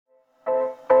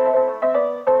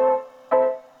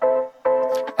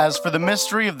As for the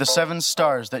mystery of the 7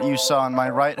 stars that you saw in my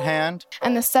right hand,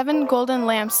 and the 7 golden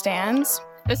lampstands,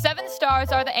 the 7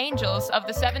 stars are the angels of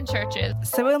the 7 churches.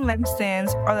 7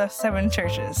 lampstands are the 7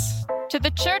 churches. To the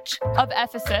church of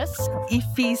Ephesus,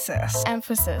 Ephesus.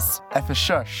 Ephesus,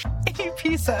 Ephesus,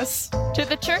 Ephesus. To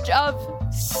the church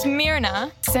of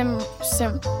Smyrna,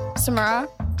 Smyrna,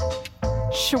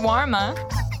 Shawarma,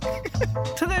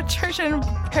 To the church in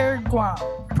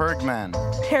Pergamum. Pergman,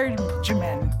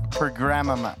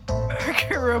 Pergamum.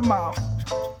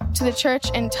 to the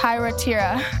church in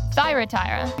Thyatira,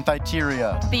 Thyatira,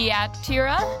 Thyatira,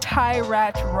 Thyatira,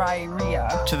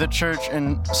 Thyatira. to the church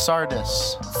in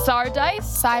Sardis, Sardis,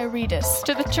 Cyrus,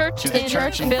 to the church, To the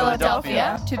church in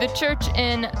Philadelphia. to the church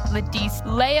in Laodice,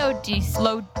 Laodicea,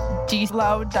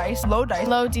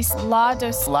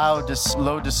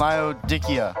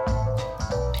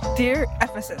 Dear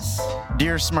Ephesus.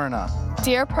 dear Smyrna,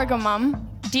 dear Pergamum,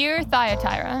 dear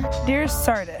Thyatira, Dear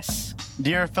Sardis.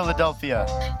 dear Philadelphia,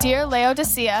 dear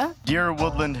Laodicea, dear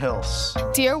Woodland Hills.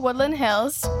 dear Woodland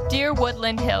Hills, dear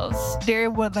Woodland Hills. Dear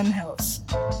Woodland Hills.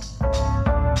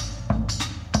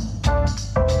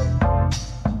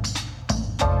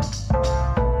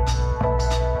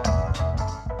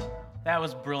 That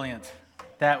was brilliant.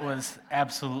 That was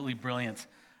absolutely brilliant.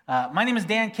 My name is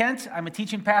Dan Kent. I'm a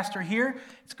teaching pastor here.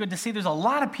 It's good to see there's a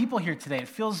lot of people here today. It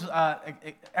feels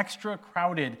extra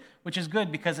crowded, which is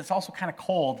good because it's also kind of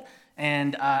cold,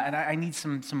 and I need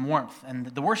some warmth. And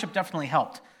the worship definitely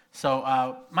helped.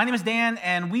 So my name is Dan,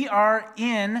 and we are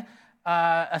in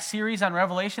a series on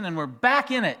Revelation, and we're back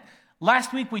in it.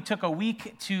 Last week we took a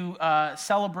week to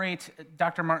celebrate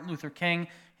Dr. Martin Luther King,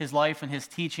 his life and his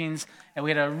teachings, and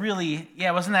we had a really,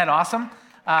 wasn't that awesome?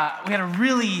 We had a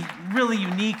really, really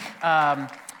unique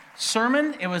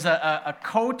sermon. It was a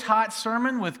co-taught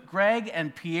sermon with Greg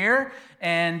and Pierre,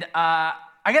 and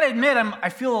I got to admit, I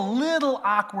feel a little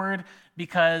awkward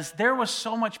because there was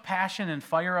so much passion and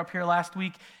fire up here last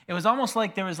week. It was almost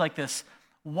like there was like this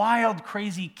wild,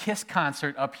 crazy Kiss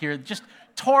concert up here, just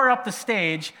tore up the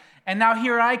stage, and now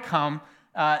here I come,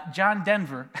 John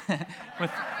Denver,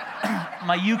 with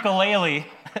my ukulele.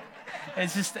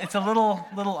 It's a little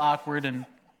awkward,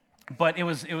 but it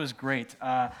was great.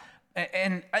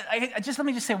 And I just let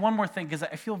me just say one more thing because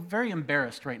I feel very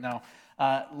embarrassed right now.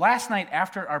 Last night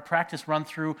after our practice run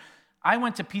through, I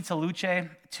went to Pizza Luce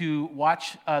to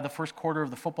watch the first quarter of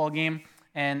the football game,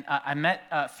 and I met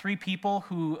 3 people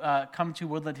who come to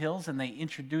Woodland Hills, and they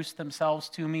introduced themselves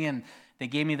to me, and they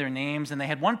gave me their names, and they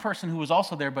had one person who was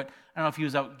also there, but I don't know if he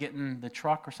was out getting the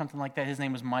truck or something like that. His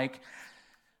name was Mike.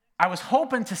 I was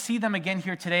hoping to see them again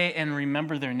here today and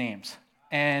remember their names.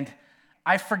 And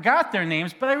I forgot their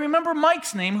names, but I remember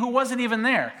Mike's name, who wasn't even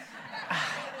there.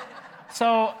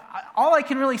 So all I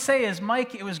can really say is,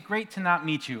 Mike, it was great to not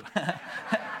meet you.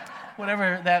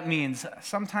 Whatever that means.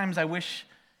 Sometimes I wish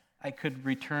I could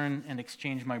return and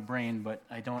exchange my brain, but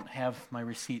I don't have my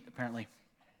receipt, apparently.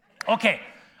 Okay,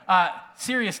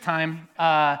 serious time.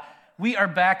 We are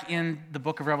back in the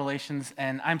book of Revelations,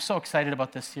 and I'm so excited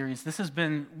about this series. This has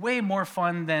been way more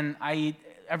fun than I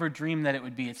ever dreamed that it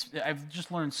would be. I've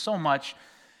just learned so much.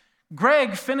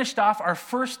 Greg finished off our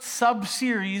first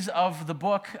sub-series of the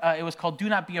book. It was called Do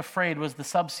Not Be Afraid, was the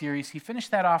sub-series. He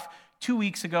finished that off 2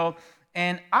 weeks ago,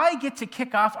 and I get to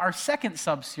kick off our second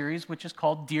sub-series, which is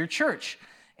called Dear Church.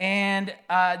 And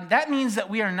that means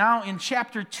that we are now in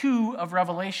chapter 2 of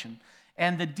Revelation.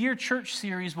 And the Dear Church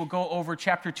series will go over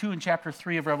chapter 2 and chapter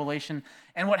 3 of Revelation.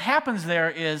 And what happens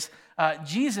there is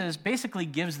Jesus basically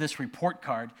gives this report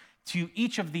card to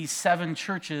each of these 7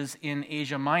 churches in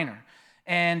Asia Minor.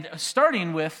 And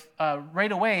starting with,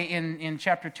 right away in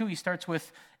chapter 2, he starts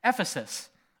with Ephesus,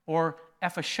 or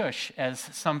Ephesus, as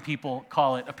some people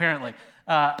call it, apparently.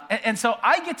 And so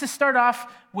I get to start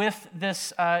off with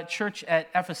this church at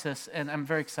Ephesus, and I'm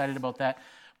very excited about that.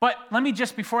 But let me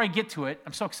just, before I get to it,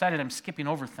 I'm so excited I'm skipping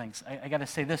over things. I got to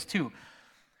say this too.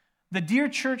 The Dear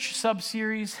Church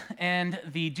sub-series and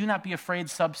the Do Not Be Afraid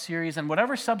sub-series and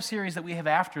whatever sub-series that we have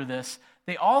after this,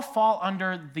 they all fall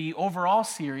under the overall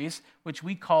series, which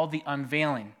we call the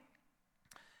Unveiling.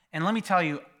 And let me tell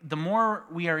you, the more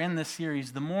we are in this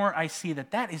series, the more I see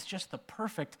that is just the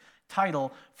perfect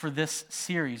title for this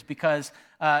series, because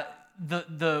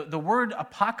the word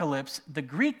apocalypse, the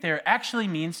Greek there actually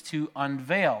means to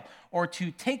unveil or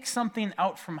to take something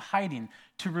out from hiding,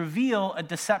 to reveal a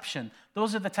deception.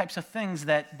 Those are the types of things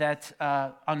that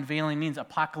unveiling means,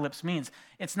 apocalypse means.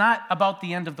 It's not about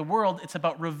the end of the world, it's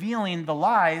about revealing the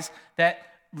lies that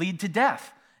lead to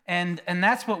death. And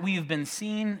that's what we've been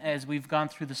seeing as we've gone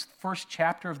through this first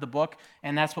chapter of the book,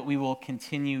 and that's what we will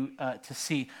continue to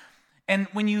see. And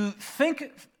when you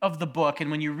think of the book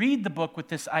and when you read the book with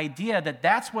this idea that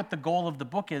that's what the goal of the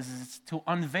book is to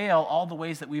unveil all the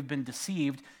ways that we've been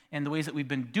deceived and the ways that we've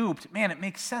been duped, man, it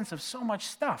makes sense of so much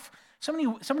stuff. So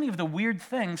many of the weird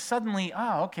things suddenly,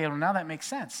 okay, well, now that makes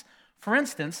sense. For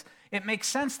instance, it makes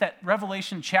sense that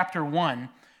Revelation chapter 1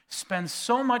 spends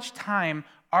so much time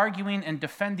arguing and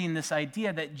defending this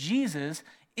idea that Jesus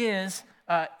is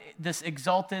this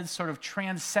exalted, sort of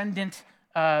transcendent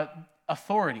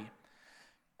authority.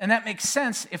 And that makes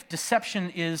sense if deception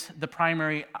is the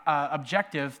primary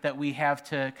objective that we have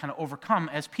to kind of overcome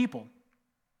as people.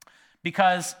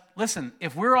 Because, listen,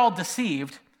 if we're all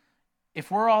deceived,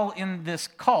 if we're all in this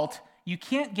cult, you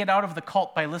can't get out of the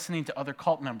cult by listening to other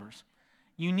cult members.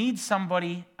 You need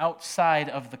somebody outside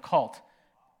of the cult,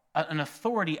 an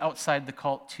authority outside the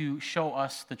cult to show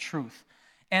us the truth.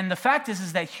 And the fact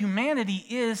is that humanity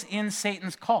is in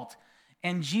Satan's cult.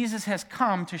 And Jesus has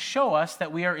come to show us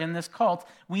that we are in this cult.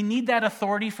 We need that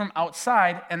authority from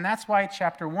outside, and that's why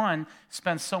chapter 1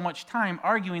 spends so much time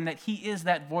arguing that he is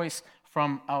that voice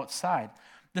from outside.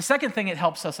 The second thing it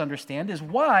helps us understand is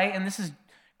why, and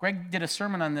Greg did a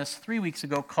sermon on this 3 weeks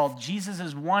ago called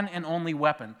Jesus' One and Only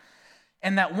Weapon.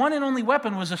 And that one and only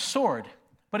weapon was a sword,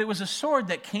 but it was a sword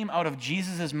that came out of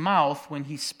Jesus' mouth when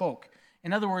he spoke.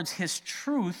 In other words, his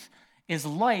truth is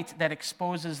light that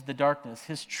exposes the darkness.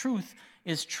 His truth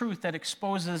is truth that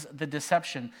exposes the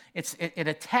deception. It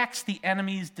attacks the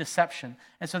enemy's deception.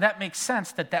 And so that makes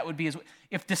sense that would be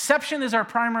if deception is our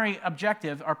primary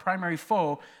objective, our primary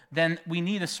foe, then we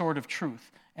need a sword of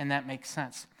truth, and that makes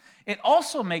sense. It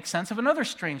also makes sense of another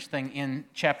strange thing in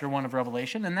chapter 1 of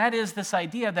Revelation, and that is this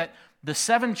idea that the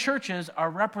 7 churches are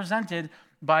represented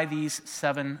by these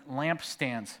 7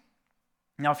 lampstands.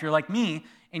 Now, if you're like me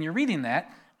and you're reading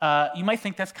that, you might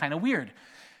think that's kind of weird.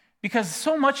 Because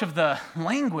so much of the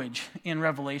language in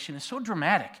Revelation is so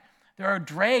dramatic. There are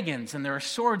dragons, and there are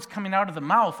swords coming out of the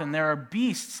mouth, and there are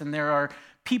beasts, and there are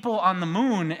people on the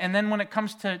moon. And then when it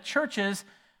comes to churches,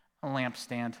 a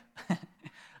lampstand.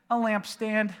 A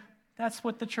lampstand, that's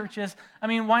what the church is. I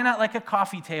mean, why not like a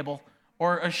coffee table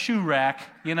or a shoe rack,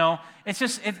 you know? It's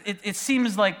just, it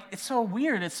seems like it's so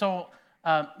weird. It's so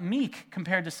meek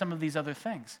compared to some of these other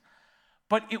things.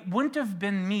 But it wouldn't have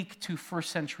been meek to first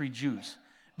century Jews,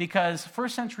 because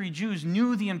first century Jews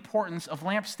knew the importance of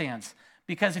lampstands.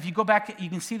 Because if you go back, you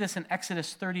can see this in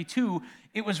Exodus 32,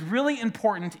 it was really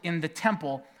important in the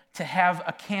temple to have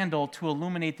a candle to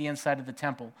illuminate the inside of the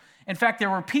temple. In fact, there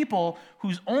were people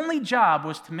whose only job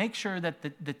was to make sure that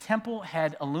the temple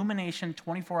had illumination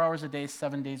 24 hours a day,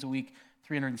 7 days a week,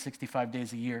 365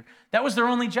 days a year. That was their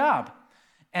only job.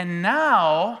 And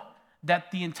now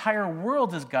that the entire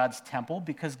world is God's temple,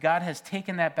 because God has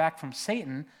taken that back from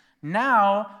Satan,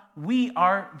 now we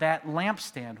are that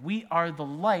lampstand. We are the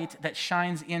light that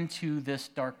shines into this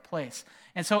dark place.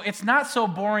 And so it's not so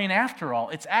boring after all.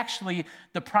 It's actually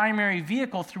the primary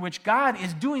vehicle through which God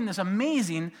is doing this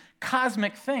amazing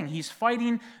cosmic thing. He's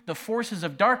fighting the forces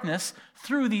of darkness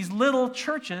through these little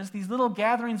churches, these little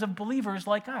gatherings of believers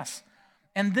like us.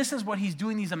 And this is what he's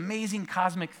doing these amazing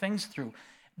cosmic things through.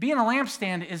 Being a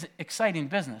lampstand is exciting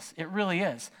business. It really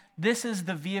is. This is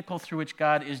the vehicle through which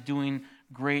God is doing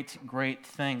great, great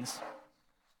things.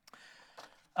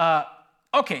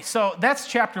 Okay, so that's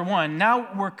chapter 1. Now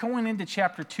we're going into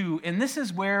chapter 2, and this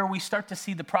is where we start to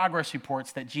see the progress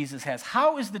reports that Jesus has.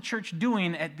 How is the church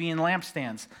doing at being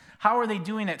lampstands? How are they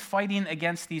doing at fighting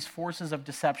against these forces of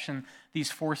deception, these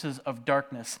forces of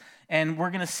darkness? And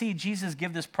we're going to see Jesus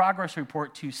give this progress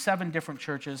report to 7 different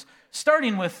churches,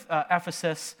 starting with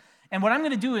Ephesus. And what I'm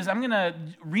going to do is I'm going to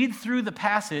read through the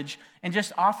passage and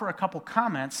just offer a couple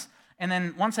comments. And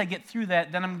then once I get through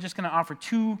that, then I'm just going to offer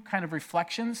 2 kind of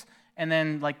reflections and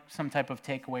then like some type of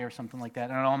takeaway or something like that.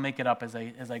 And I'll make it up as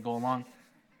I go along.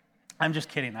 I'm just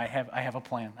kidding. I have a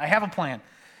plan.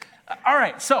 All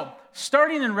right, so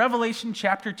starting in Revelation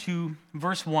chapter 2,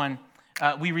 verse 1,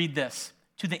 we read this.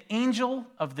 To the angel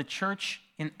of the church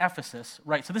in Ephesus,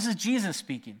 right? So this is Jesus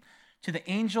speaking. To the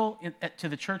angel to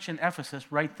the church in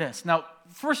Ephesus, write this. Now,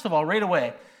 first of all, right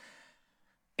away,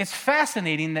 it's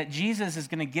fascinating that Jesus is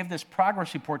going to give this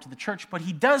progress report to the church, but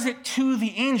he does it to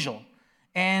the angel.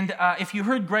 And if you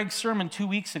heard Greg's sermon 2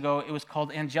 weeks ago, it was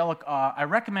called Angelic Awe. I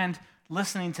recommend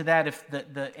listening to that if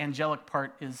the angelic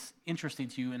part is interesting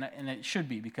to you, and it should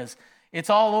be, because it's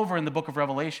all over in the book of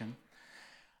Revelation.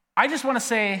 I just want to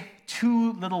say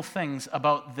 2 little things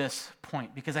about this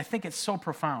point, because I think it's so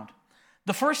profound.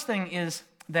 The first thing is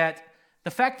that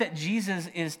the fact that Jesus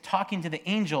is talking to the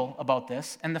angel about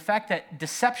this, and the fact that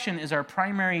deception is our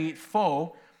primary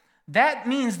foe, that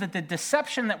means that the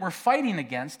deception that we're fighting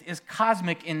against is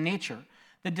cosmic in nature.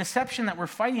 The deception that we're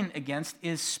fighting against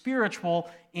is spiritual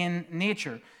in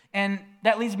nature. And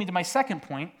that leads me to my second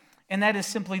point, and that is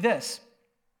simply this.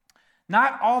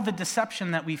 Not all the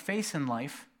deception that we face in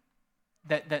life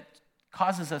that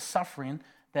causes us suffering,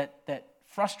 that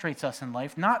frustrates us in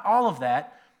life, not all of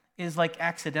that is like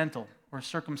accidental or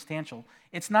circumstantial.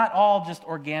 It's not all just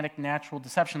organic, natural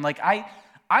deception. Like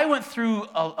I went through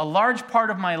a large part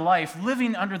of my life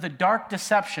living under the dark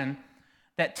deception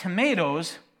that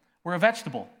tomatoes were a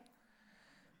vegetable.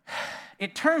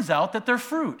 It turns out that they're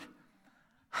fruit.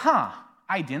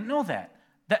 I didn't know that.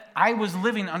 That I was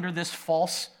living under this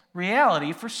false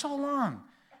reality for so long.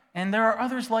 And there are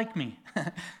others like me.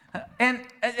 and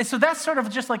so that's sort of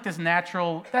just like this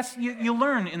natural, you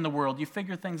learn in the world, you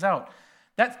figure things out.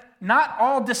 Not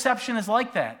all deception is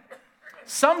like that.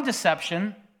 Some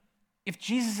deception, if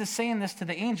Jesus is saying this to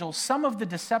the angels, some of the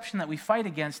deception that we fight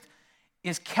against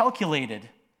is calculated.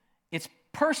 It's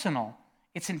personal.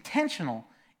 It's intentional.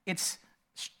 It's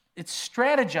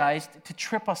strategized to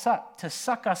trip us up, to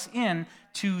suck us in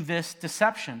to this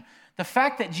deception. The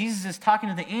fact that Jesus is talking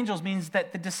to the angels means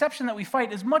that the deception that we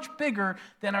fight is much bigger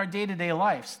than our day-to-day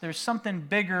lives. There's something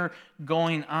bigger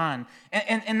going on.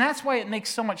 And that's why it makes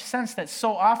so much sense that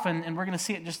so often, and we're going to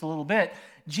see it in just a little bit,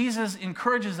 Jesus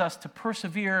encourages us to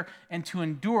persevere and to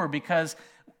endure, because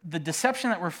the deception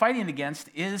that we're fighting against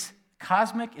is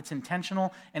cosmic, it's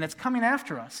intentional, and it's coming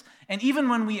after us. And even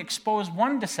when we expose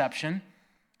one deception,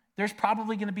 there's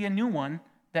probably going to be a new one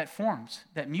that forms,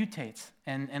 that mutates,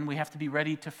 and we have to be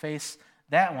ready to face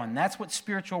that one. That's what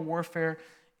spiritual warfare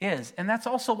is. And that's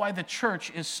also why the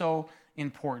church is so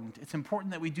important. It's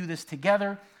important that we do this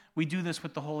together, we do this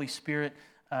with the Holy Spirit,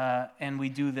 and we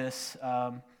do this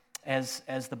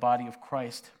as the body of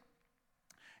Christ.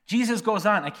 Jesus goes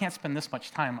on. I can't spend this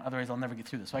much time, otherwise I'll never get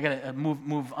through this, so I got to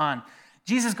move on.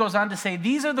 Jesus goes on to say,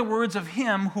 "These are the words of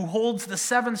him who holds the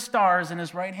 7 stars in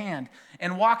his right hand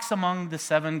and walks among the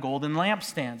 7 golden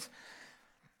lampstands."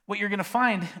 What you're going to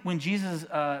find when Jesus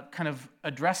kind of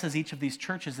addresses each of these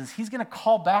churches is he's going to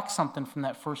call back something from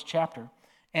that first chapter.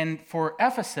 And for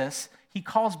Ephesus, he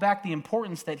calls back the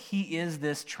importance that he is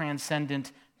this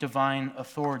transcendent divine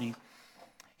authority.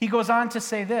 He goes on to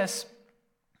say this,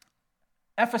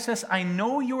 "Ephesus, I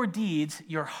know your deeds,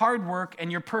 your hard work,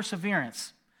 and your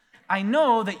perseverance. I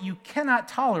know that you cannot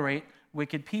tolerate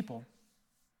wicked people.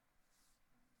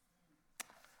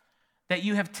 That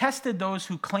you have tested those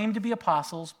who claim to be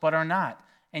apostles but are not,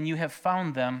 and you have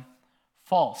found them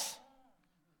false.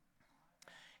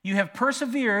 You have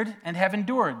persevered and have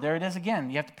endured." There it is again.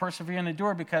 You have to persevere and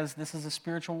endure because this is a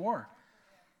spiritual war.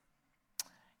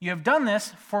 "You have done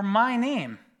this for my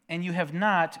name, and you have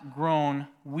not grown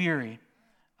weary."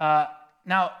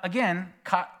 Now, again,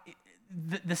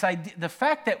 the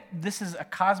fact that this is a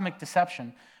cosmic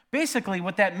deception, basically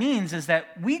what that means is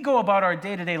that we go about our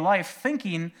day-to-day life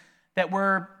thinking that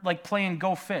we're like playing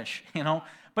Go Fish,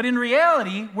 But in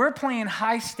reality, we're playing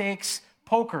high-stakes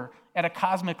poker at a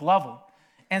cosmic level.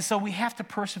 And so we have to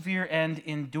persevere and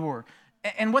endure.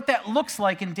 And what that looks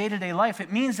like in day-to-day life,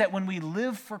 it means that when we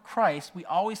live for Christ, we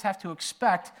always have to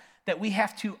expect that we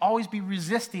have to always be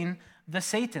resisting the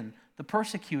Satan, the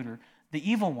persecutor, the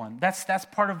evil one. That's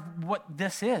part of what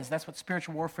this is. That's what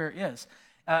spiritual warfare is.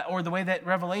 Or the way that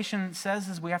Revelation says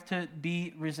is we have to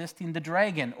be resisting the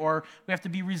dragon, or we have to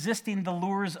be resisting the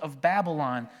lures of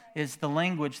Babylon is the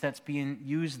language that's being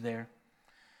used there.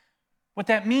 What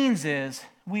that means is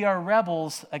we are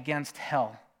rebels against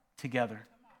hell together.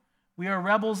 We are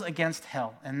rebels against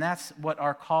hell, and that's what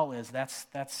our call is.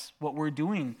 That's what we're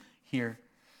doing here.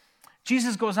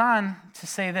 Jesus goes on to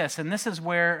say this, and this is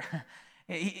where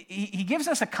he gives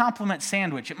us a compliment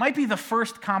sandwich. It might be the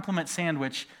first compliment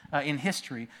sandwich in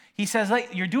history. He says,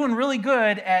 "You're doing really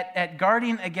good at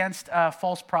guarding against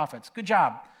false prophets. Good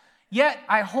job. Yet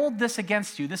I hold this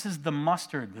against you." This is the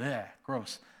mustard,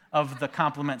 gross, of the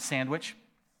compliment sandwich.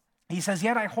 He says,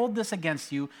 "Yet I hold this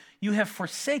against you. You have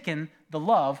forsaken the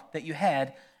love that you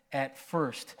had at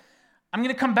first." I'm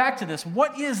going to come back to this.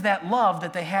 What is that love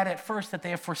that they had at first that they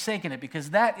have forsaken it?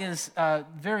 Because that is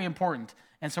very important.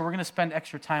 And so we're going to spend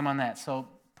extra time on that. So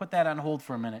put that on hold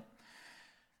for a minute.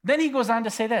 Then he goes on to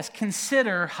say this,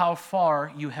 "Consider how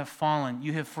far you have fallen.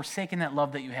 You have forsaken that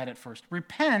love that you had at first.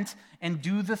 Repent and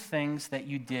do the things that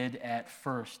you did at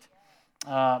first."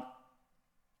 And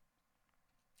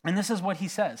this is what he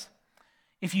says.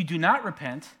 "If you do not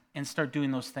repent and start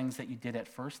doing those things that you did at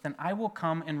first, then I will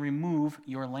come and remove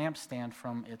your lampstand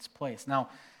from its place." Now,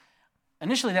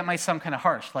 initially that might sound kind of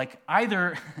harsh, like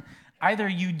either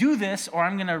you do this or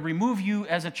I'm going to remove you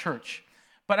as a church.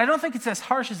 But I don't think it's as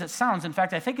harsh as it sounds. In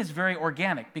fact, I think it's very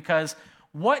organic, because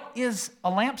what is a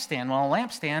lampstand? Well, a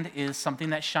lampstand is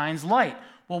something that shines light.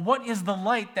 Well, what is the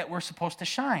light that we're supposed to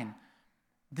shine?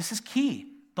 This is key.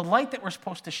 The light that we're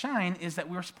supposed to shine is that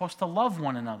we're supposed to love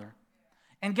one another.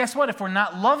 And guess what? If we're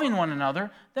not loving one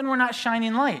another, then we're not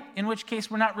shining light, in which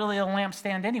case we're not really a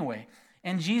lampstand anyway.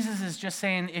 And Jesus is just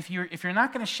saying, if you're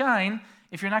not going to shine,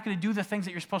 if you're not going to do the things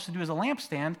that you're supposed to do as a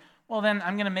lampstand, well, then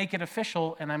I'm going to make it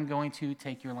official, and I'm going to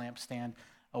take your lampstand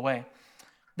away.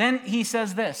 Then he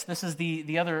says this. This is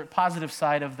the other positive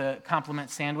side of the compliment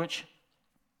sandwich.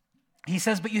 He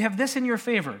says, but you have this in your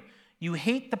favor. You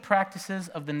hate the practices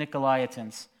of the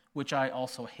Nicolaitans, which I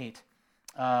also hate.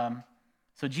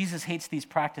 So Jesus hates these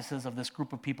practices of this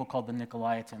group of people called the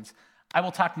Nicolaitans. I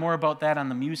will talk more about that on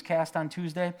the Musecast on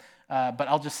Tuesday, but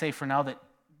I'll just say for now that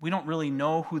we don't really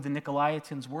know who the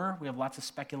Nicolaitans were. We have lots of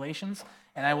speculations,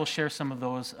 and I will share some of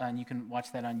those, and you can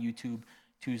watch that on YouTube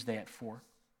Tuesday at 4.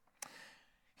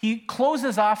 He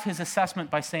closes off his assessment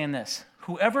by saying this: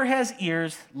 whoever has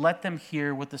ears, let them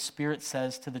hear what the Spirit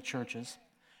says to the churches.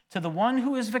 To the one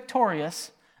who is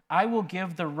victorious, I will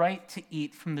give the right to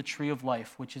eat from the tree of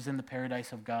life, which is in the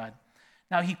paradise of God.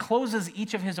 Now, he closes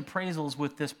each of his appraisals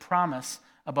with this promise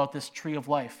about this tree of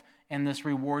life and this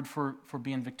reward for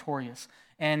being victorious.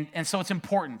 And so it's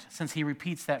important, since he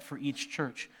repeats that for each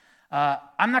church.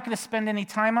 I'm not going to spend any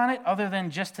time on it other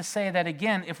than just to say that,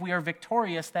 again, if we are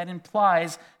victorious, that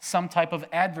implies some type of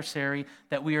adversary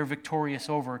that we are victorious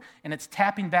over. And it's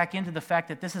tapping back into the fact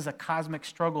that this is a cosmic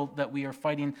struggle that we are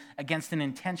fighting against an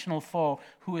intentional foe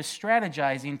who is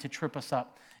strategizing to trip us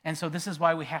up. And so this is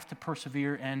why we have to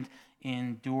persevere and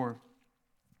endure.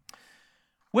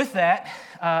 With that,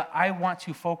 I want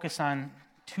to focus on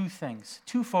two things,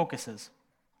 two focuses,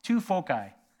 two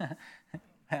foci.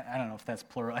 I don't know if that's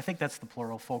plural. I think that's the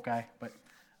plural, foci. But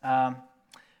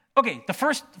okay, the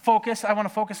first focus I want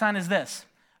to focus on is this.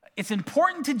 It's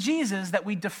important to Jesus that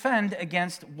we defend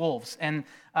against wolves. And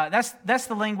that's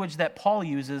the language that Paul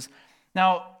uses.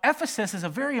 Now, Ephesus is a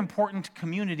very important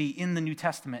community in the New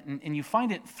Testament, and you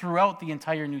find it throughout the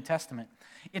entire New Testament.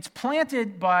 It's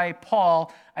planted by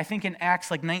Paul, I think in Acts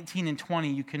 19 and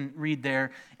 20, you can read there.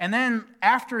 And then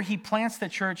after he plants the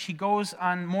church, he goes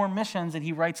on more missions and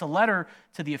he writes a letter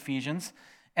to the Ephesians.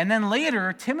 And then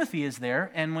later, Timothy is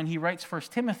there, and when he writes 1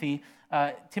 Timothy,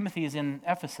 Timothy is in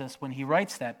Ephesus when he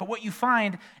writes that. But what you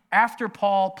find after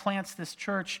Paul plants this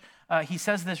church, he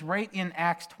says this right in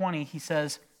Acts 20. He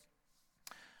says,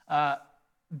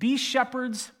 be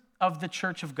shepherds of the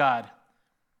church of God,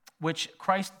 which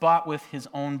Christ bought with his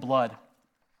own blood.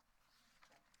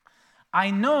 I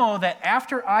know that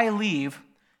after I leave,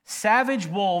 savage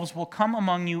wolves will come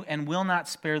among you and will not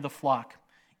spare the flock.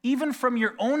 Even from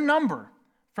your own number,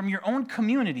 from your own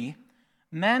community,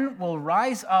 men will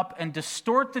rise up and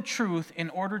distort the truth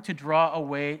in order to draw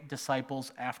away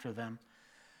disciples after them.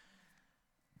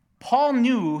 Paul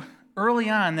knew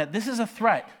early on that this is a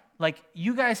threat. Like,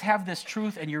 you guys have this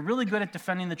truth, and you're really good at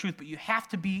defending the truth, but you have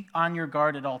to be on your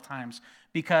guard at all times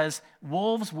because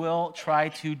wolves will try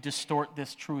to distort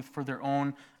this truth for their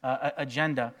own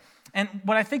agenda. And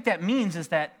what I think that means is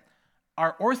that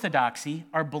our orthodoxy,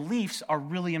 our beliefs are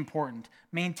really important.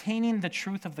 Maintaining the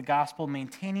truth of the gospel,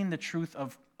 maintaining the truth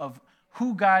of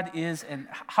who God is and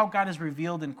how God is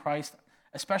revealed in Christ,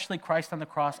 especially Christ on the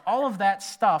cross, all of that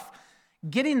stuff.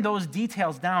 Getting those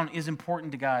details down is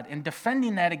important to God, and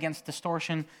defending that against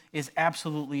distortion is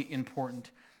absolutely important.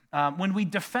 When we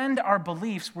defend our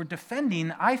beliefs, we're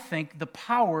defending, I think, the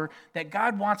power that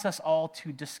God wants us all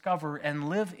to discover and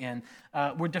live in.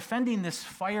 We're defending this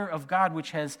fire of God, which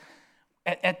has,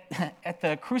 at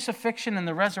the crucifixion and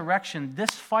the resurrection, this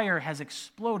fire has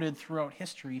exploded throughout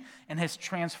history and has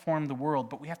transformed the world,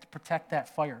 but we have to protect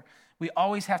that fire. We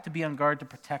always have to be on guard to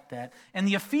protect that. And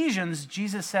the Ephesians,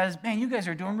 Jesus says, man, you guys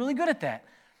are doing really good at that.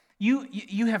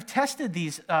 You have tested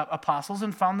these apostles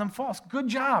and found them false. Good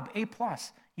job, A+.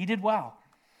 You did well.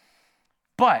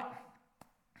 But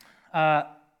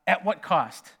at what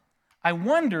cost? I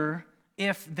wonder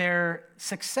if their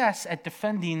success at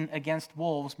defending against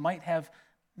wolves might have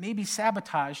maybe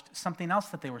sabotaged something else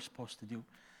that they were supposed to do.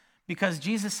 Because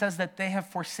Jesus says that they have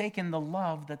forsaken the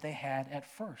love that they had at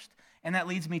first. And that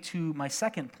leads me to my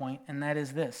second point, and that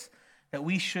is this, that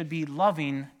we should be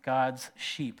loving God's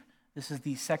sheep. This is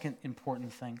the second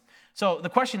important thing. So the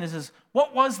question is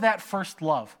what was that first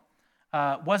love?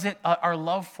 Was it our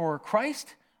love for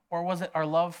Christ, or was it our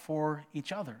love for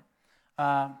each other?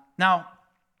 Now,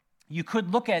 you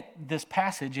could look at this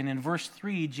passage, and in verse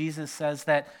 3, Jesus says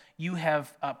that you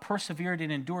have persevered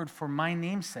and endured for my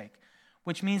name's sake,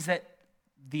 which means that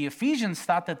the Ephesians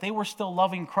thought that they were still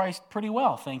loving Christ pretty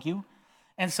well, thank you.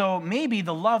 And so maybe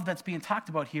the love that's being talked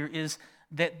about here is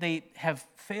that they have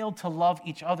failed to love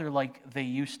each other like they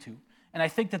used to. And I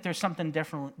think that there's something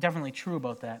definitely true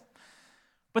about that.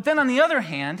 But then on the other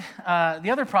hand, the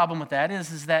other problem with that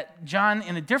is that John,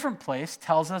 in a different place,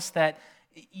 tells us that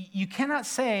you cannot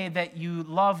say that you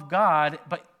love God,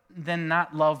 but then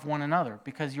not love one another,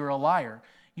 because you're a liar.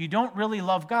 You don't really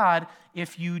love God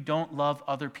if you don't love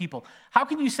other people. How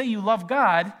can you say you love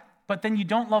God, but then you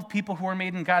don't love people who are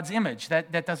made in God's image?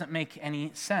 That doesn't make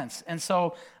any sense. And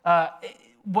so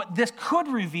what this could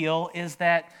reveal is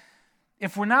that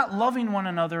if we're not loving one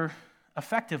another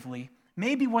effectively,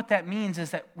 maybe what that means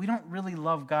is that we don't really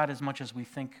love God as much as we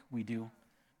think we do.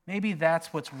 Maybe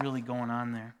that's what's really going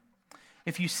on there.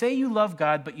 If you say you love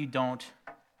God, but you don't,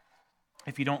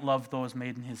 if you don't love those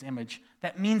made in his image,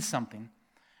 that means something.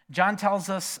 John tells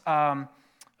us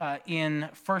in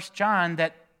 1 John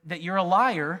that you're a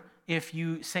liar if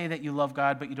you say that you love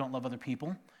God, but you don't love other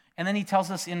people. And then he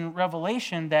tells us in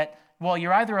Revelation that, well,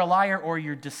 you're either a liar or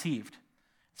you're deceived.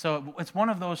 So it's one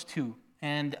of those two.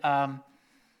 And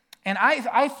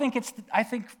I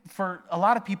think for a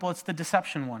lot of people, it's the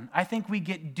deception one. I think we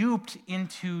get duped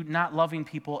into not loving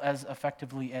people as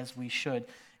effectively as we should.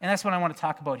 And that's what I want to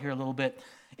talk about here a little bit.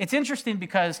 It's interesting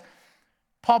because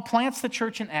Paul plants the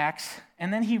church in Acts,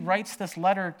 and then he writes this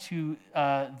letter to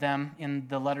them in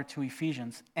the letter to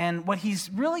Ephesians. And what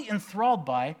he's really enthralled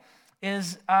by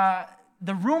is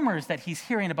the rumors that he's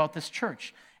hearing about this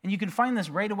church. And you can find this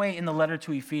right away in the letter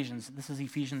to Ephesians. This is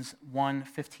Ephesians 1,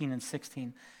 15 and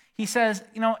 16. He says,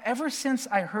 ever since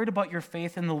I heard about your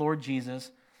faith in the Lord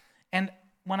Jesus, and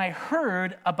when I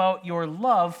heard about your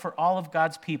love for all of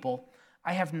God's people,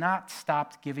 I have not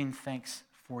stopped giving thanks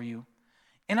for you.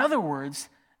 In other words,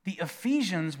 the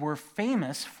Ephesians were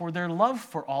famous for their love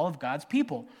for all of God's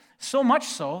people. So much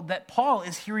so that Paul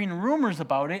is hearing rumors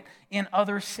about it in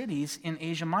other cities in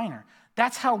Asia Minor.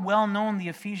 That's how well known the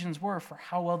Ephesians were for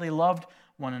how well they loved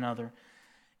one another.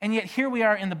 And yet here we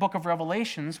are in the book of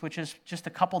Revelations, which is just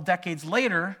a couple decades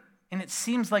later, and it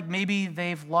seems like maybe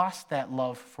they've lost that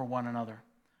love for one another.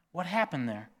 What happened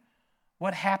there?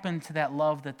 What happened to that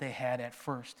love that they had at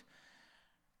first?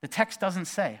 The text doesn't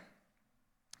say,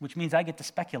 which means I get to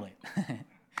speculate.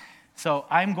 So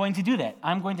I'm going to do that.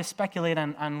 I'm going to speculate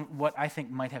on what I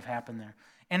think might have happened there.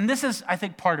 And this is, I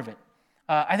think, part of it.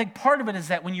 I think part of it is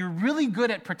that when you're really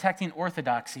good at protecting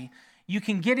orthodoxy, you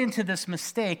can get into this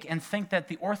mistake and think that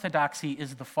the orthodoxy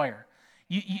is the fire.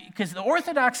 Because the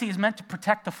orthodoxy is meant to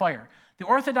protect the fire. The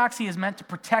orthodoxy is meant to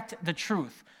protect the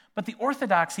truth. But the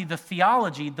orthodoxy, the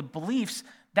theology, the beliefs,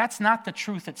 that's not the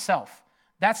truth itself.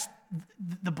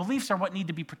 The beliefs are what need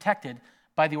to be protected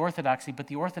by the orthodoxy, but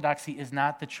the orthodoxy is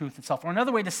not the truth itself. Or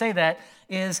another way to say that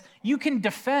is you can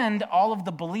defend all of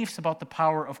the beliefs about the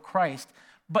power of Christ,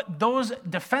 but those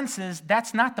defenses,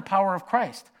 that's not the power of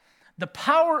Christ. The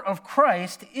power of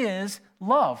Christ is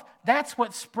love. That's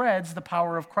what spreads the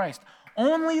power of Christ.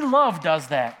 Only love does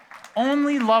that.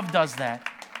 Only love does that.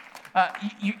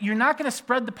 You're not going to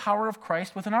spread the power of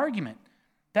Christ with an argument.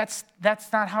 That's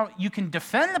not how you can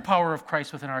defend the power of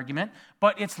Christ with an argument,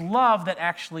 but it's love that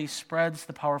actually spreads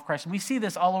the power of Christ. And we see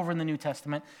this all over in the New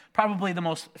Testament. Probably the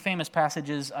most famous passage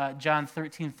is John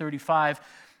 13:35,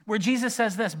 where Jesus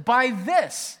says this, "By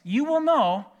this you will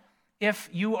know if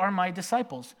you are my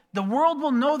disciples. The world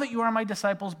will know that you are my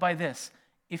disciples by this,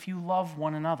 if you love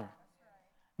one another."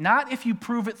 Not if you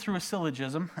prove it through a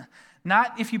syllogism,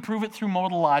 not if you prove it through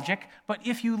modal logic, but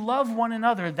if you love one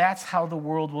another, that's how the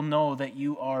world will know that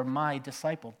you are my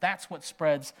disciple. That's what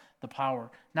spreads the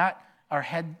power, not our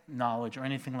head knowledge or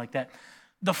anything like that.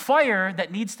 The fire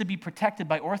that needs to be protected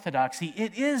by orthodoxy,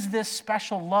 it is this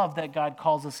special love that God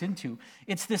calls us into.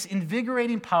 It's this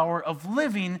invigorating power of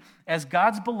living as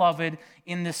God's beloved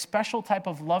in this special type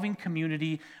of loving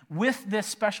community with this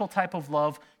special type of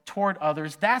love toward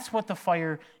others. That's what the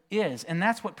fire is, and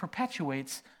that's what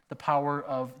perpetuates the power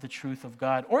of the truth of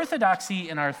God. Orthodoxy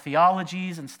and our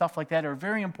theologies and stuff like that are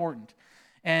very important,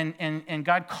 and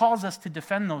God calls us to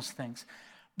defend those things.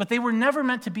 But they were never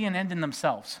meant to be an end in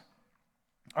themselves.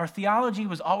 Our theology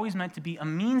was always meant to be a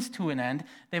means to an end.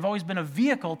 They've always been a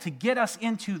vehicle to get us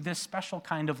into this special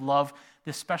kind of love,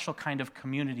 this special kind of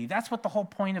community. That's what the whole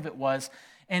point of it was.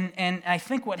 And I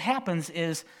think what happens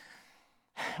is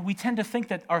we tend to think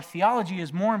that our theology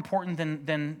is more important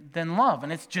than love,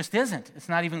 and it just isn't. It's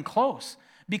not even close.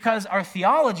 Because our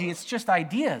theology, it's just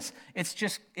ideas. It's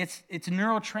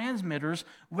neurotransmitters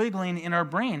wiggling in our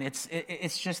brain.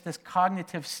 It's just this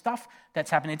cognitive stuff that's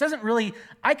happening. It doesn't really,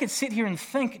 I could sit here and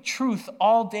think truth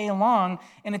all day long,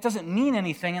 and it doesn't mean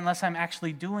anything unless I'm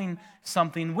actually doing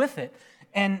something with it.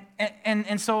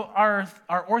 And so our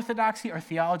orthodoxy, our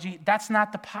theology, that's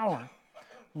not the power.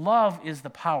 Love is the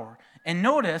power. And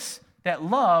notice that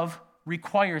love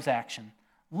requires action.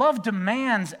 Love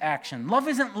demands action. Love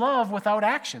isn't love without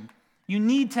action. You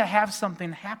need to have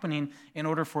something happening in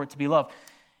order for it to be love.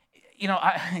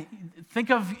 Think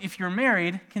of if you're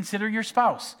married, consider your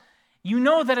spouse. You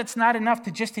know that it's not enough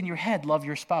to just in your head love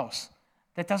your spouse.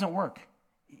 That doesn't work.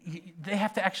 They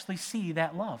have to actually see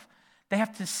that love. They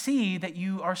have to see that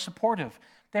you are supportive.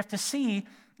 They have to see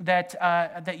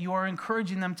that you are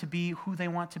encouraging them to be who they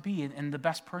want to be and the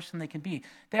best person they can be.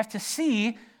 They have to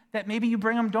see that maybe you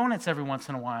bring them donuts every once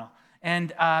in a while,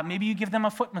 and maybe you give them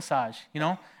a foot massage,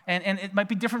 and it might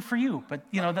be different for you, but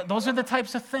those are the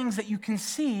types of things that you can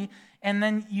see, and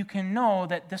then you can know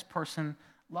that this person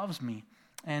loves me,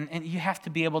 and you have to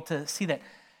be able to see that.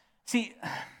 See,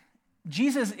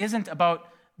 Jesus isn't about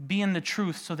being the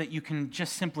truth so that you can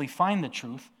just simply find the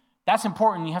truth. That's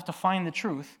important. You have to find the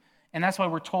truth. And that's why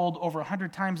we're told over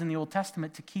 100 times in the Old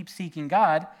Testament to keep seeking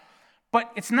God.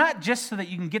 But it's not just so that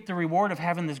you can get the reward of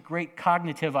having this great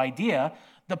cognitive idea.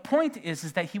 The point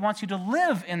is that he wants you to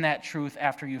live in that truth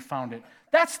after you've found it.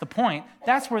 That's the point.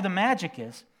 That's where the magic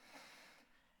is.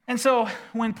 And so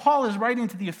when Paul is writing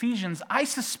to the Ephesians, I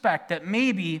suspect that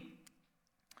maybe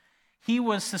he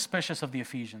was suspicious of the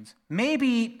Ephesians.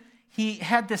 Maybe he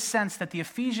had this sense that the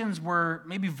Ephesians were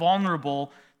maybe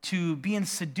vulnerable to being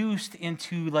seduced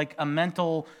into like a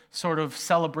mental sort of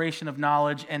celebration of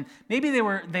knowledge, and maybe they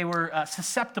were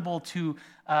susceptible to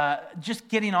just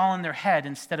getting all in their head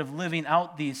instead of living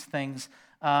out these things.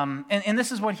 And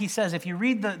this is what he says. If you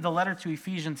read the letter to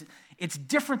Ephesians, it's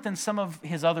different than some of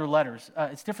his other letters.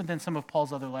 It's different than some of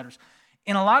Paul's other letters.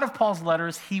 In a lot of Paul's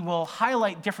letters, he will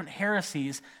highlight different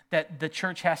heresies that the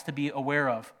church has to be aware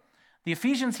of. The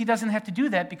Ephesians, he doesn't have to do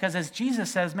that because, as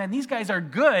Jesus says, man, these guys are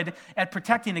good at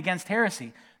protecting against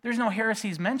heresy. There's no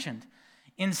heresies mentioned.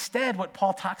 Instead, what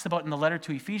Paul talks about in the letter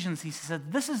to Ephesians, he says,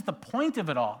 this is the point of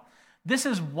it all. This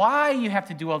is why you have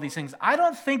to do all these things. I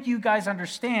don't think you guys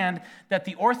understand that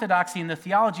the orthodoxy and the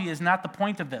theology is not the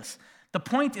point of this. The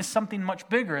point is something much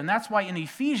bigger, and that's why in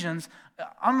Ephesians,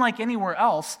 unlike anywhere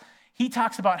else, he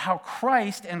talks about how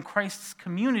Christ and Christ's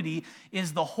community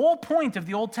is the whole point of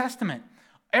the Old Testament.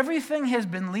 Everything has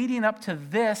been leading up to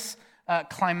this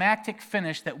climactic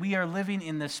finish that we are living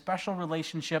in this special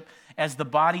relationship as the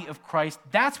body of Christ.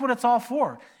 That's what it's all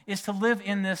for, is to live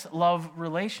in this love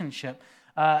relationship.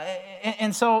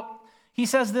 And so he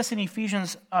says this in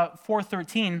Ephesians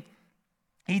 4:13.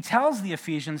 He tells the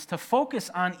Ephesians to focus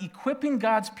on equipping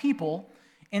God's people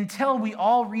until we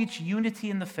all reach unity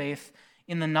in the faith,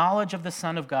 in the knowledge of the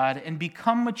Son of God, and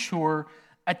become mature,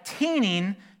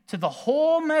 attaining to the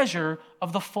whole measure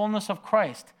of the fullness of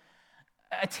Christ.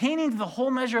 Attaining to the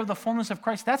whole measure of the fullness of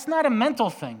Christ, that's not a mental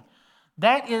thing.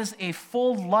 That is a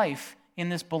full life in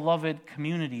this beloved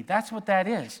community. That's what that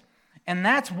is. And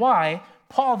that's why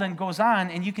Paul then goes on,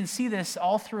 and you can see this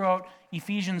all throughout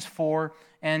Ephesians 4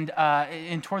 and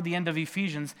toward the end of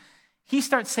Ephesians. He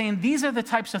starts saying, these are the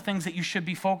types of things that you should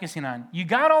be focusing on. You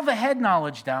got all the head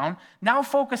knowledge down. Now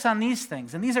focus on these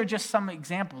things. And these are just some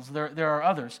examples. There are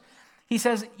others. He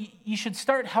says, you should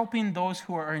start helping those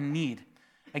who are in need.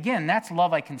 Again, that's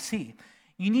love I can see.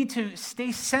 You need to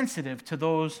stay sensitive to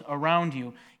those around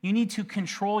you. You need to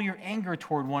control your anger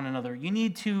toward one another. You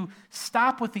need to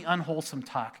stop with the unwholesome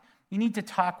talk. You need to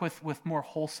talk with more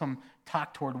wholesome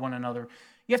talk toward one another.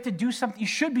 You have to do something. You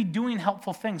should be doing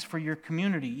helpful things for your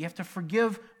community. You have to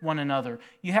forgive one another.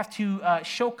 You have to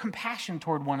show compassion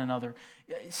toward one another.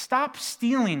 Stop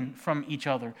stealing from each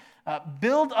other.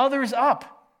 Build others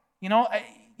up.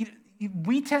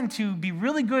 We tend to be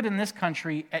really good in this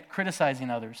country at criticizing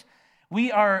others.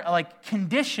 We are like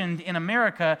conditioned in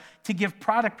America to give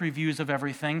product reviews of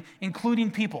everything,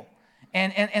 including people.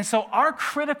 And so our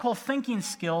critical thinking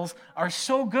skills are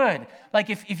so good.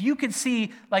 Like if you could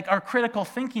see like our critical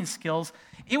thinking skills,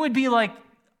 it would be like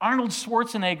Arnold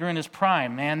Schwarzenegger in his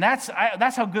prime, man. That's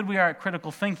how good we are at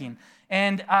critical thinking.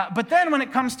 But then when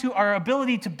it comes to our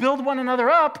ability to build one another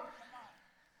up,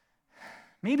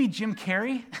 maybe Jim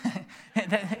Carrey,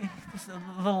 just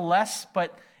a little less,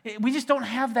 but we just don't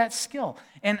have that skill.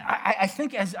 And I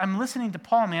think as I'm listening to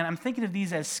Paul, man, I'm thinking of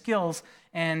these as skills,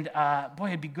 and boy,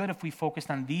 it'd be good if we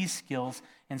focused on these skills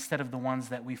instead of the ones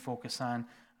that we focus on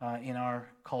in our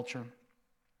culture.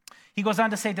 He goes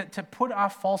on to say to put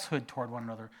off falsehood toward one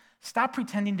another. Stop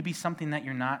pretending to be something that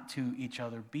you're not to each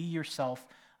other. Be yourself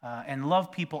and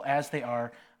love people as they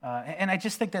are. And I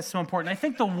just think that's so important. I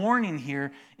think the warning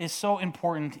here is so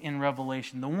important in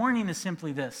Revelation. The warning is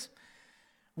simply this.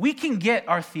 We can get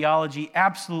our theology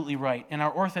absolutely right and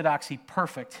our orthodoxy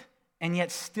perfect and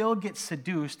yet still get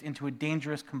seduced into a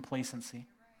dangerous complacency.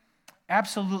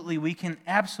 Absolutely, we can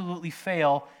absolutely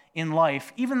fail in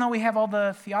life, even though we have all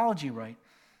the theology right.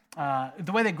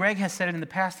 The way that Greg has said it in the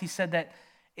past, he said that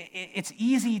it's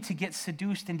easy to get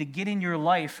seduced into getting your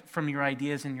life from your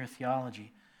ideas and your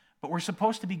theology. But we're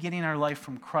supposed to be getting our life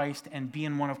from Christ and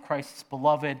being one of Christ's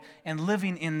beloved and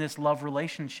living in this love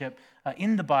relationship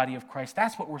in the body of Christ.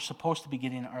 That's what we're supposed to be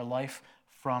getting our life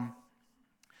from.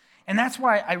 And that's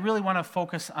why I really want to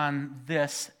focus on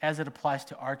this as it applies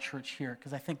to our church here,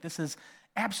 because I think this is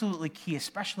absolutely key,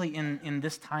 especially in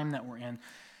this time that we're in.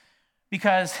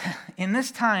 Because in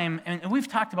this time, and we've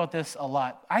talked about this a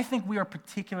lot, I think we are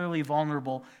particularly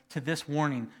vulnerable to this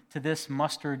warning, to this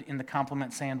mustard in the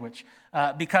compliment sandwich.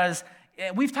 Because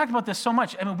we've talked about this so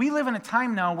much. I mean, we live in a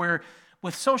time now where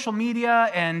with social media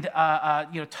and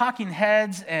talking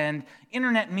heads and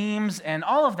internet memes and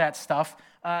all of that stuff,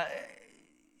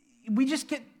 we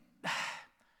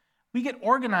get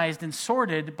organized and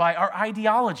sorted by our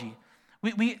ideology.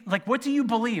 We like, what do you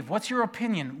believe? What's your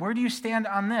opinion? Where do you stand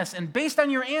on this? And based on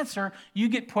your answer, you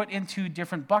get put into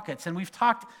different buckets. And we've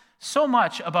talked so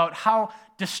much about how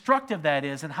destructive that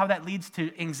is and how that leads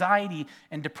to anxiety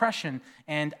and depression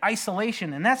and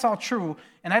isolation. And that's all true.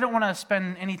 And I don't want to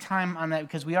spend any time on that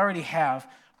because we already have.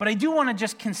 But I do want to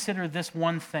just consider this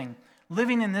one thing.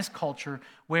 Living in this culture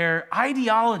where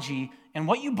ideology and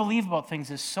what you believe about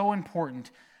things is so important,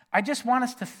 I just want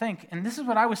us to think, and this is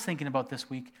what I was thinking about this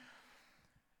week.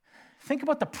 Think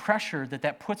about the pressure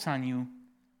that puts on you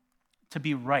to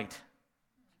be right.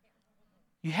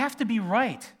 You have to be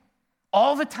right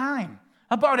all the time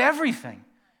about everything.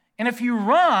 And if you're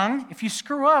wrong, if you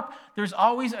screw up, there's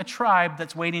always a tribe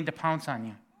that's waiting to pounce on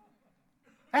you.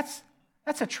 That's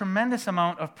a tremendous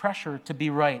amount of pressure to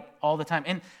be right all the time.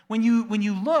 And when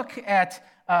you look at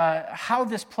how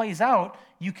this plays out,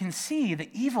 you can see the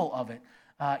evil of it.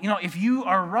 If you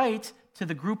are right to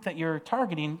the group that you're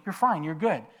targeting, you're fine, you're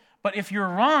good. But if you're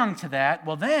wrong to that,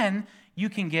 well, then you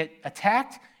can get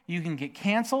attacked, you can get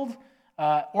canceled,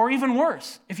 or even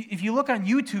worse. If you look on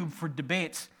YouTube for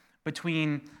debates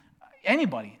between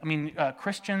anybody,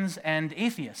 Christians and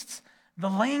atheists,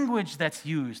 the language that's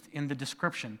used in the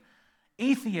description,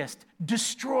 atheist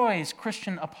destroys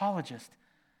Christian apologist.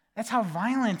 That's how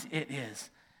violent it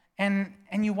is. And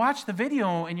you watch the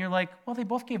video and you're like, well, they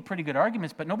both gave pretty good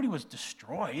arguments, but nobody was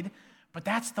destroyed. But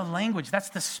that's the language, that's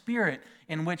the spirit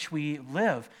in which we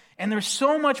live. And there's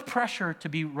so much pressure to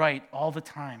be right all the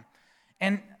time.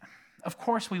 And of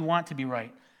course we want to be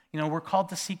right. We're called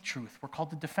to seek truth. We're called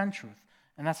to defend truth.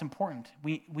 And that's important.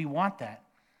 We want that.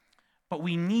 But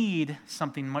we need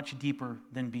something much deeper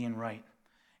than being right.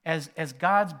 As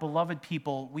God's beloved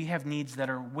people, we have needs that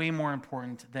are way more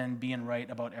important than being right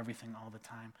about everything all the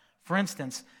time. For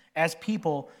instance, as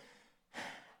people,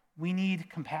 we need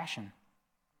compassion.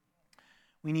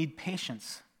 We need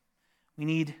patience. We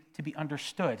need to be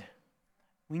understood.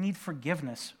 We need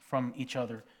forgiveness from each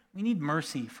other. We need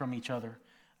mercy from each other.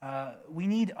 We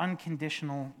need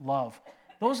unconditional love.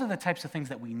 Those are the types of things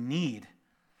that we need.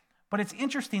 But it's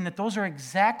interesting that those are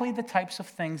exactly the types of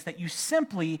things that you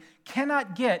simply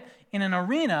cannot get in an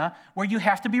arena where you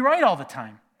have to be right all the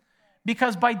time.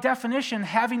 Because by definition,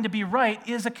 having to be right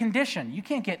is a condition. You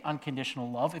can't get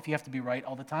unconditional love if you have to be right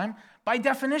all the time, by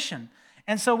definition.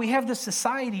 And so we have this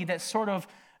society that sort of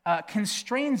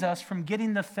constrains us from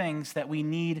getting the things that we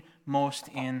need most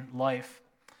in life.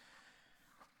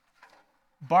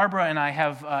 Barbara and I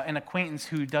have an acquaintance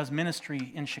who does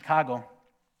ministry in Chicago,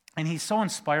 and he's so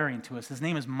inspiring to us. His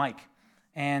name is Mike,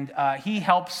 and he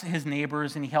helps his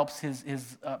neighbors, and he helps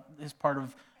his part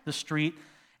of the street.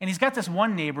 And he's got this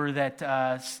one neighbor that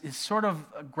is sort of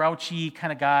a grouchy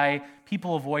kind of guy.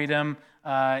 People avoid him.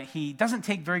 He doesn't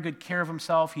take very good care of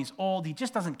himself. He's old. He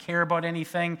just doesn't care about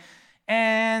anything.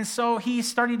 And so he's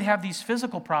starting to have these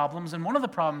physical problems. And one of the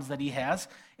problems that he has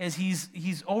is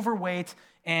he's overweight,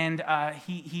 and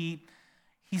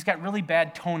he's got really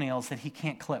bad toenails that he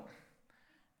can't clip.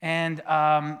 And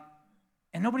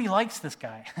nobody likes this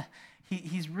guy.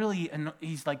 He's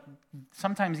like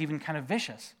sometimes even kind of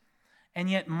vicious. And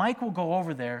yet Mike will go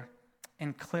over there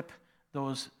and clip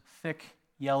those thick,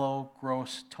 yellow,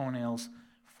 gross toenails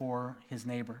for his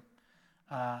neighbor.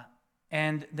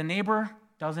 And the neighbor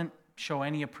doesn't show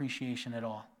any appreciation at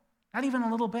all. Not even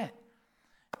a little bit.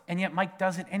 And yet Mike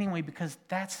does it anyway because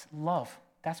that's love.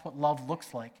 That's what love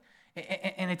looks like.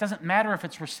 And it doesn't matter if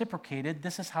it's reciprocated.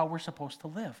 This is how we're supposed to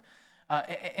live.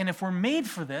 And if we're made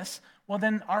for this, well,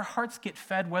 then our hearts get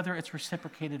fed whether it's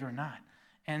reciprocated or not.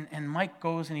 And Mike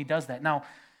goes and he does that. Now,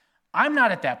 I'm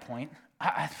not at that point.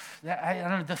 I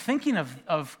don't know, the thinking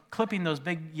of clipping those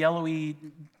big yellowy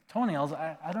toenails,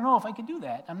 I don't know if I could do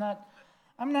that.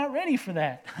 I'm not ready for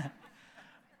that.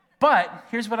 But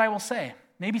here's what I will say.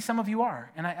 Maybe some of you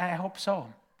are, and I hope so.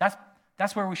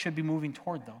 That's where we should be moving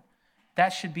toward, though. That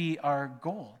should be our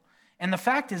goal. And the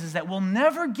fact is that we'll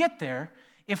never get there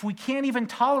if we can't even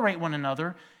tolerate one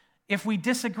another if we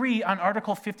disagree on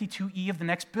Article 52E of the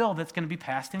next bill that's going to be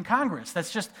passed in Congress.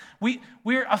 That's just,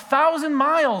 we're 1,000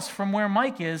 miles from where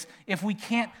Mike is if we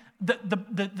can't,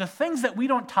 the things that we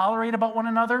don't tolerate about one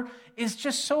another is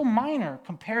just so minor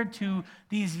compared to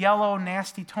these yellow,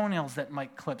 nasty toenails that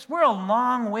Mike clips. We're a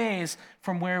long ways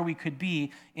from where we could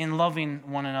be in loving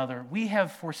one another. We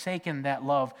have forsaken that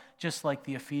love just like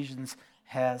the Ephesians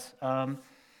has. And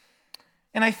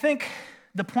I think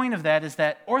the point of that is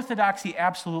that orthodoxy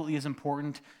absolutely is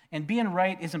important, and being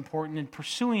right is important, and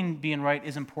pursuing being right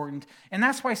is important. And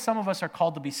that's why some of us are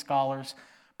called to be scholars,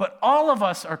 but all of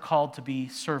us are called to be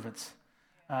servants,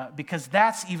 because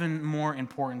that's even more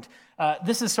important.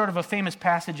 This is sort of a famous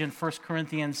passage in 1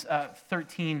 Corinthians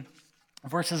 13,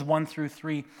 verses 1 through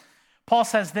 3. Paul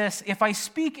says this, "If I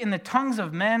speak in the tongues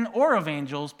of men or of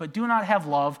angels, but do not have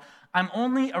love, I'm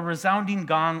only a resounding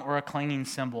gong or a clanging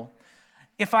cymbal.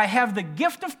 If I have the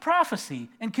gift of prophecy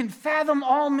and can fathom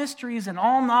all mysteries and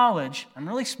all knowledge," I'm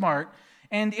really smart,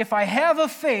 "and if I have a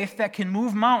faith that can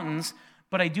move mountains,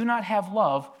 but I do not have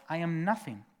love, I am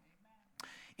nothing.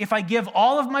 If I give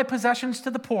all of my possessions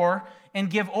to the poor and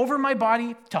give over my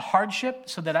body to hardship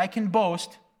so that I can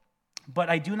boast, but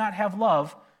I do not have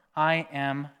love, I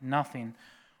am nothing."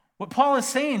 What Paul is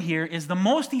saying here is the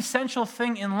most essential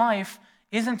thing in life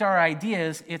isn't our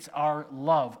ideas, it's our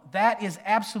love. That is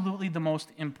absolutely the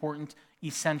most important,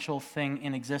 essential thing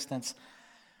in existence.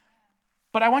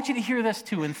 But I want you to hear this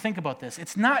too and think about this.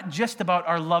 It's not just about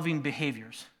our loving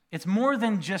behaviors. It's more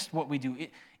than just what we do.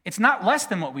 It's not less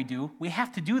than what we do. We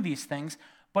have to do these things,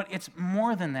 but it's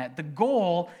more than that. The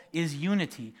goal is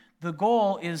unity. The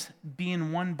goal is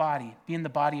being one body, being the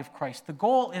body of Christ. The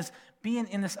goal is being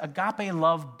in this agape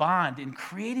love bond and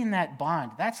creating that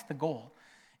bond. That's the goal.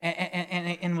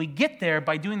 And we get there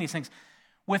by doing these things.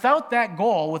 Without that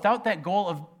goal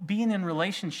of being in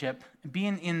relationship,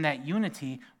 being in that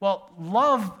unity, well,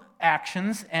 love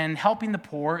actions and helping the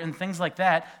poor and things like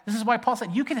that, this is why Paul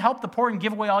said, you can help the poor and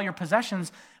give away all your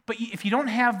possessions, but if you don't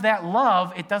have that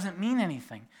love, it doesn't mean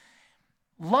anything.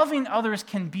 Loving others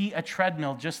can be a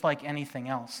treadmill just like anything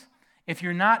else. If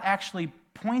you're not actually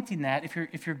pointing that,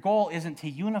 if your goal isn't to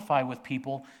unify with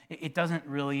people, it doesn't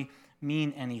really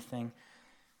mean anything.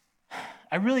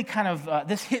 I really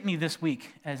this hit me this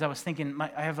week as I was thinking.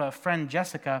 I have a friend,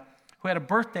 Jessica, who had a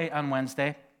birthday on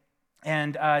Wednesday,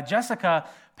 and Jessica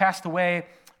passed away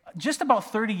just about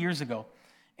 30 years ago.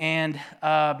 And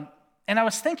I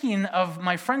was thinking of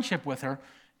my friendship with her,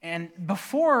 and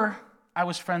before I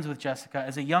was friends with Jessica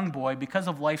as a young boy, because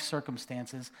of life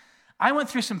circumstances, I went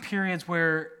through some periods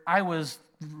where I was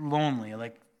lonely,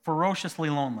 like ferociously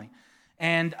lonely.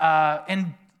 And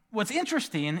what's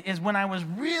interesting is when I was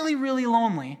really, really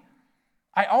lonely,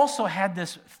 I also had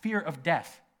this fear of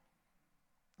death.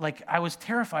 Like I was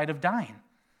terrified of dying.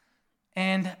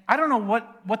 And I don't know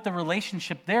what the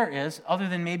relationship there is, other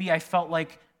than maybe I felt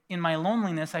like in my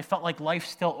loneliness, I felt like life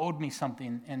still owed me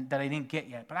something and that I didn't get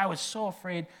yet. But I was so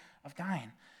afraid of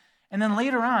dying. And then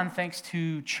later on, thanks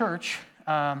to church,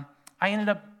 I ended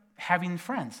up having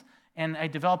friends. And I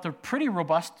developed a pretty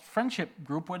robust friendship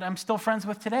group, which I'm still friends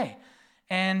with today.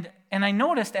 And I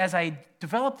noticed as I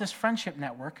developed this friendship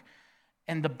network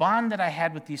and the bond that I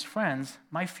had with these friends,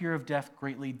 my fear of death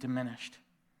greatly diminished.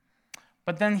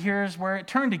 But then here's where it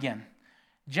turned again.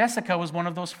 Jessica was one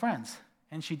of those friends,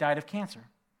 and she died of cancer.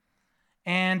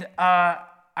 And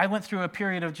I went through a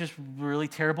period of just really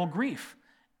terrible grief.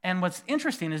 And what's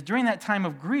interesting is during that time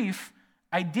of grief,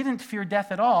 I didn't fear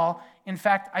death at all. In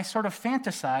fact, I sort of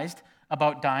fantasized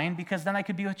about dying because then I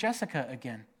could be with Jessica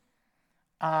again.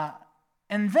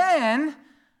 And then,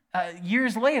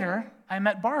 years later, I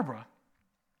met Barbara.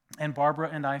 And Barbara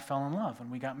and I fell in love,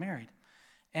 and we got married.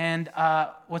 And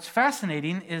what's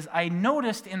fascinating is I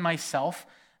noticed in myself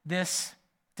this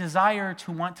desire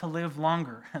to want to live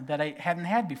longer that I hadn't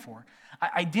had before.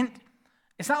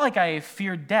 It's not like I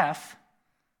feared death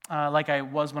like I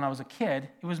was when I was a kid.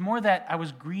 It was more that I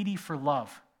was greedy for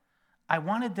love. I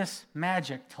wanted this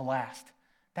magic to last.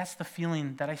 That's the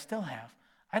feeling that I still have.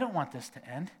 I don't want this to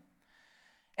end.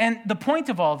 And the point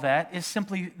of all that is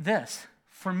simply this.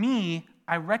 For me,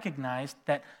 I recognized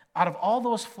that out of all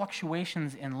those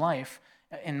fluctuations in life,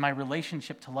 in my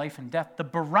relationship to life and death, the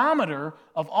barometer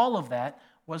of all of that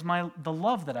was the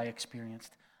love that I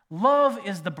experienced. Love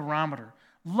is the barometer.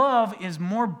 Love is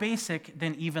more basic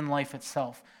than even life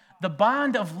itself. The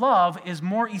bond of love is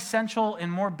more essential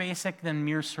and more basic than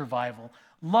mere survival.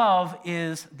 Love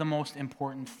is the most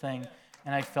important thing,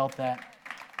 and I felt that.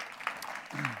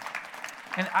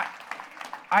 And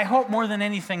I hope more than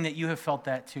anything that you have felt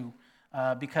that too,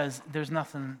 because there's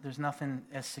nothing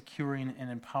as securing and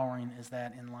empowering as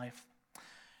that in life.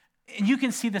 And you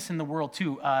can see this in the world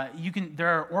too. There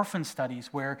are orphan studies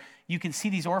where you can see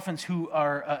these orphans who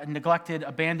are neglected,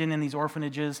 abandoned in these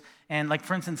orphanages. And like,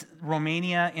 for instance,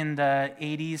 Romania in the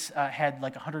 80s had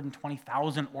like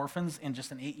 120,000 orphans in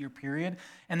just an 8-year period.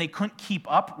 And they couldn't keep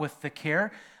up with the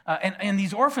care. And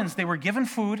these orphans, they were given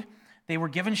food, they were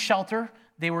given shelter,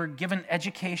 they were given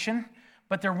education,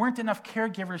 but there weren't enough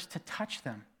caregivers to touch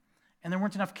them. And there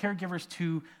weren't enough caregivers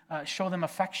to show them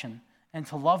affection and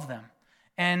to love them.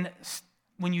 And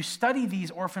when you study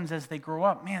these orphans as they grow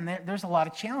up, man, there's a lot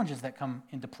of challenges that come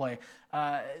into play.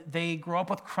 They grow up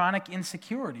with chronic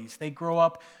insecurities. They grow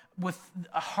up with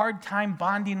a hard time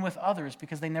bonding with others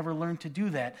because they never learned to do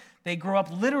that. They grow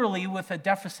up literally with a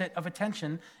deficit of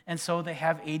attention, and so they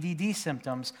have ADD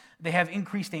symptoms. They have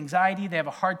increased anxiety. They have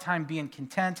a hard time being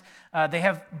content.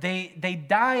 They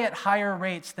die at higher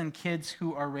rates than kids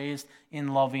who are raised in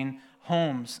loving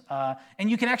homes. And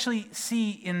you can actually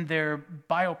see in their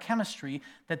biochemistry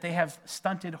that they have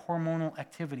stunted hormonal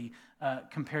activity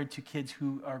compared to kids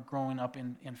who are growing up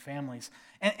in families.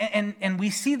 And we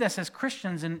see this as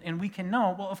Christians, and we can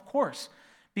know, well, of course,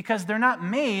 because they're not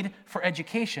made for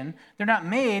education. They're not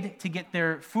made to get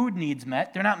their food needs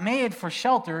met. They're not made for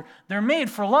shelter. They're made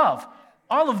for love.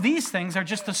 All of these things are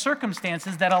just the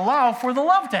circumstances that allow for the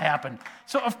love to happen.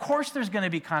 So, of course, there's going to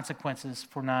be consequences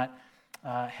for not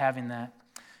having that.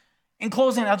 In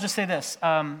closing, I'll just say this.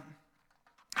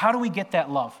 How do we get that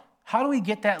love? How do we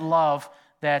get that love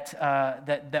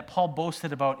that Paul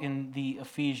boasted about in the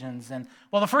Ephesians? And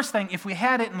well, the first thing, if we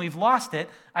had it and we've lost it,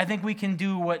 I think we can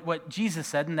do what Jesus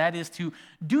said, and that is to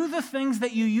do the things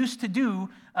that you used to do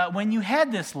when you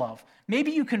had this love.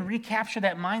 Maybe you can recapture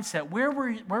that mindset. Where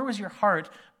was your heart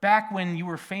back when you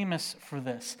were famous for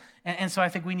this? And so I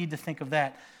think we need to think of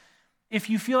that. If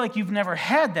you feel like you've never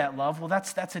had that love, well,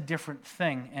 that's a different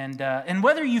thing. And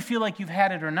whether you feel like you've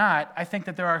had it or not, I think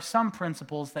that there are some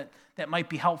principles that might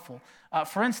be helpful.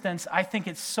 For instance, I think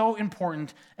it's so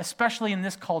important, especially in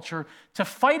this culture, to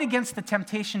fight against the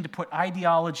temptation to put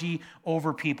ideology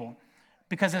over people.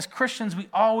 Because as Christians, we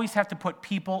always have to put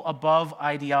people above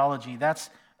ideology. That's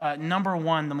number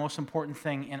one, the most important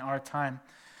thing in our time.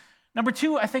 Number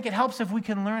two, I think it helps if we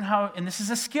can learn how, and this is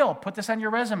a skill, put this on your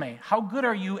resume. How good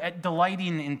are you at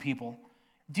delighting in people?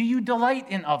 Do you delight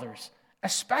in others,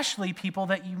 especially people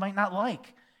that you might not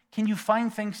like? Can you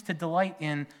find things to delight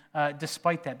in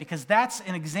despite that? Because that's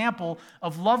an example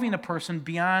of loving a person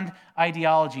beyond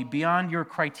ideology, beyond your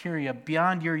criteria,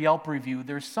 beyond your Yelp review.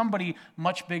 There's somebody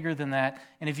much bigger than that,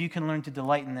 and if you can learn to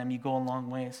delight in them, you go a long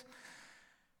ways.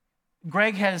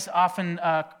 Greg has often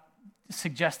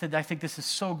suggested, I think this is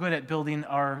so good at building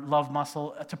our love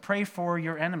muscle, to pray for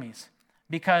your enemies,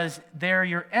 because they're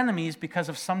your enemies because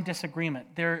of some disagreement.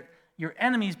 They're your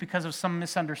enemies because of some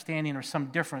misunderstanding or some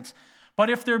difference. But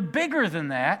if they're bigger than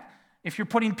that, if you're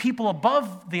putting people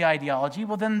above the ideology,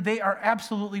 well, then they are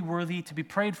absolutely worthy to be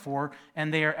prayed for,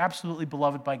 and they are absolutely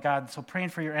beloved by God. So praying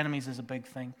for your enemies is a big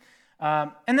thing.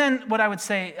 And then what I would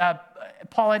say,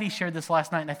 Paul Eddy shared this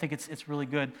last night, and I think it's really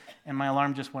good, and my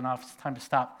alarm just went off. It's time to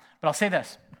stop. But I'll say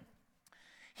this.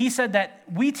 He said that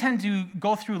we tend to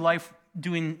go through life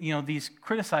doing, these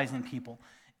criticizing people.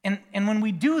 And when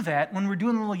we do that, when we're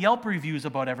doing little Yelp reviews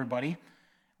about everybody,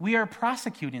 we are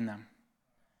prosecuting them.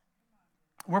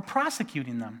 We're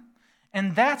prosecuting them.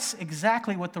 And that's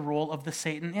exactly what the role of the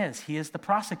Satan is. He is the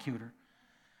prosecutor.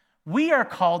 We are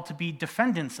called to be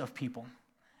defendants of people.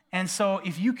 And so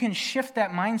if you can shift that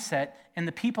mindset and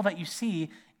the people that you see,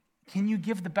 can you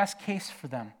give the best case for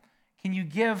them? Can you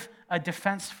give a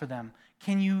defense for them?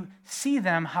 Can you see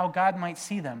them how God might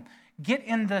see them? Get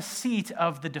in the seat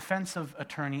of the defensive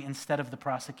attorney instead of the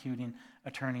prosecuting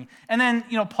attorney. And then,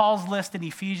 Paul's list in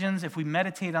Ephesians, if we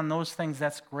meditate on those things,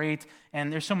 that's great.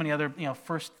 And there's so many other,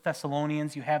 1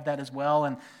 Thessalonians, you have that as well.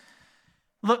 And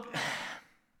look,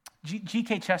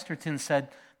 G.K. Chesterton said,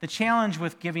 the challenge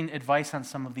with giving advice on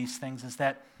some of these things is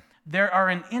that there are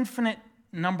an infinite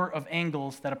number of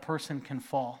angles that a person can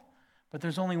fall, but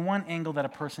there's only one angle that a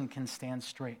person can stand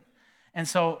straight. And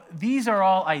so these are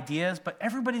all ideas, but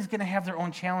everybody's going to have their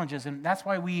own challenges, and that's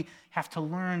why we have to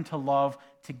learn to love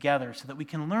together, so that we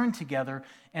can learn together,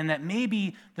 and that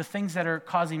maybe the things that are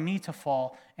causing me to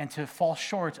fall and to fall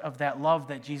short of that love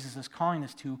that Jesus is calling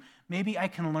us to, maybe I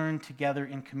can learn together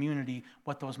in community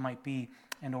what those might be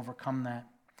and overcome that.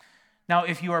 Now,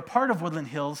 if you are part of Woodland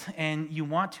Hills and you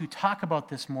want to talk about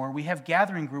this more, we have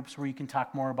gathering groups where you can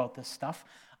talk more about this stuff.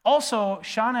 Also,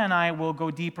 Shauna and I will go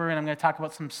deeper, and I'm going to talk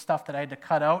about some stuff that I had to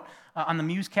cut out on the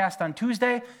Musecast on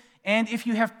Tuesday. And if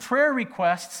you have prayer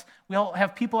requests, we'll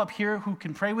have people up here who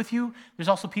can pray with you. There's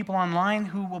also people online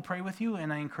who will pray with you,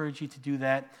 and I encourage you to do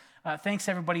that. Thanks,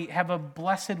 everybody. Have a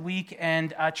blessed week,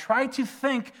 and try to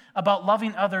think about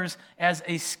loving others as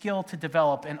a skill to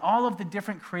develop and all of the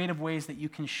different creative ways that you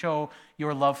can show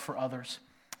your love for others.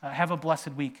 Have a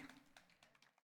blessed week.